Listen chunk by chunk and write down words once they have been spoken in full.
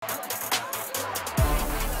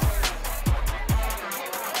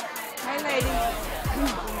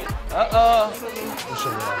I'll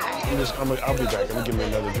be back. I'm gonna give me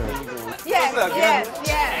another drink. Yes, what's up, yes, girl?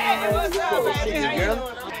 yes. Hey, what's up, baby? Girl?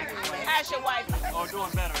 How's your wife? Oh,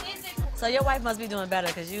 doing better. So your wife must be doing better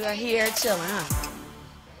because you are here chilling, huh?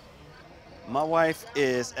 My wife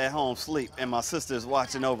is at home asleep, and my sister is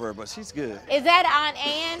watching over her, but she's good. Is that Aunt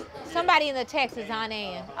Ann? Somebody in the text is Aunt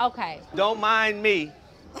Ann. Okay. Don't mind me.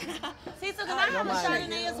 Cecil, can I have a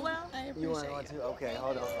Chardonnay as well? You want to? Okay,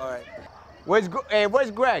 hold on. All right. Where's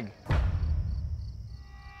Greg?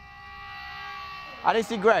 I didn't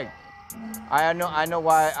see Greg. I know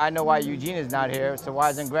why Eugene is not here. So why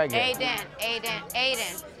isn't Greg here?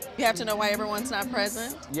 Aydin. You have to know why everyone's not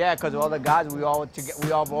present? Yeah, because all the guys we all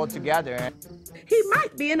roll together. He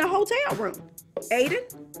might be in the hotel room. Aydin?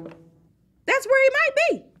 That's where he might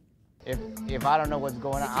be. If I don't know what's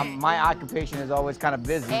going on, my occupation is always kind of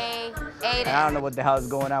busy. Aydin. And I don't know what the hell is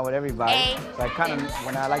going on with everybody. So I kind of,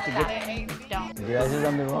 when I like to get... Don't. Did I say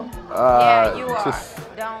something wrong? Yeah, you are.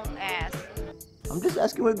 Don't ask. I'm just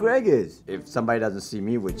asking where Greg is. If somebody doesn't see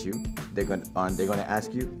me with you, they're gonna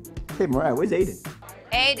ask you, hey Mariah, where's Aydin?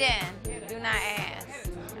 Aydin, do not ask.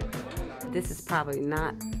 This is probably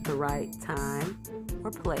not the right time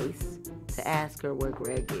or place to ask her where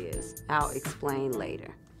Greg is. I'll explain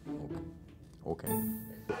later. Okay.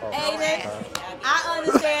 Aydin, I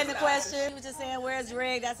understand the question. He was just saying, where's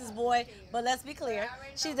Greg? That's his boy. But let's be clear.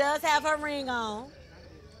 She does have her ring on.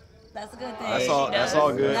 That's a good thing. That's all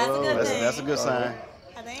good. That's a good thing. That's a good sign.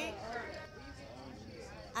 I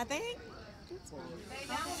think.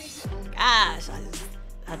 Gosh,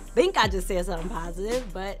 I think I just said something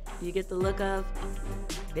positive, but you get the look of,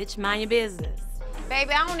 bitch, mind your business.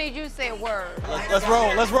 Baby, I don't need you to say a word. Let's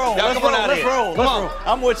roll. Let's roll. Y'all come on out here. Come on.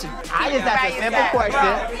 I'm with you. I just asked a simple question,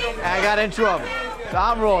 and I got in trouble. So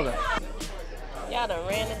I'm rolling. Y'all done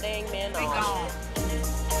ran the dang man off.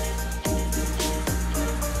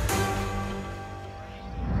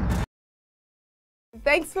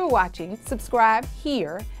 Thanks for watching. Subscribe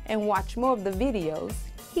here and watch more of the videos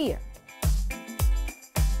here.